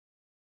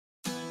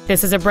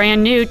This is a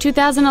brand new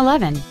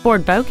 2011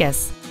 Ford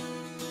Focus.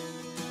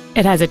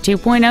 It has a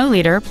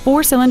 2.0-liter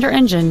four-cylinder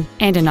engine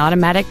and an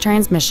automatic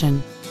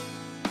transmission.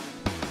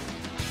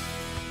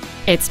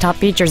 Its top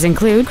features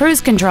include cruise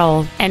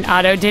control, an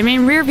auto-dimming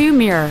rearview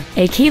mirror,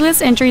 a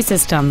keyless entry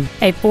system,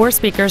 a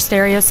four-speaker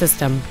stereo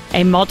system,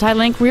 a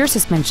multi-link rear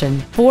suspension,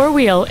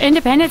 four-wheel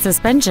independent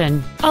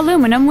suspension,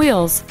 aluminum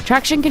wheels,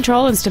 traction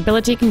control and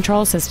stability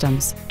control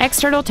systems,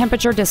 external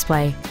temperature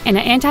display, and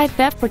an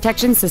anti-theft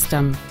protection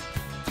system.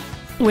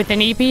 With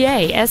an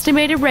EPA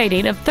estimated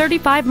rating of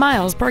 35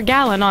 miles per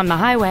gallon on the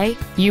highway,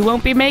 you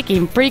won't be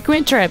making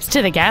frequent trips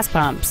to the gas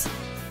pumps.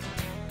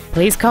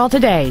 Please call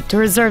today to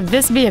reserve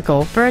this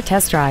vehicle for a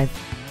test drive.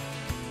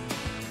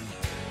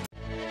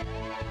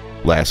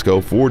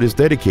 Lasco Ford is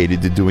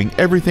dedicated to doing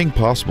everything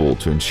possible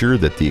to ensure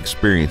that the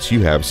experience you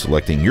have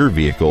selecting your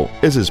vehicle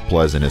is as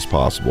pleasant as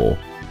possible.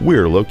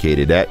 We're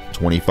located at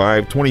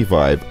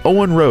 2525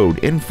 Owen Road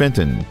in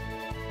Fenton.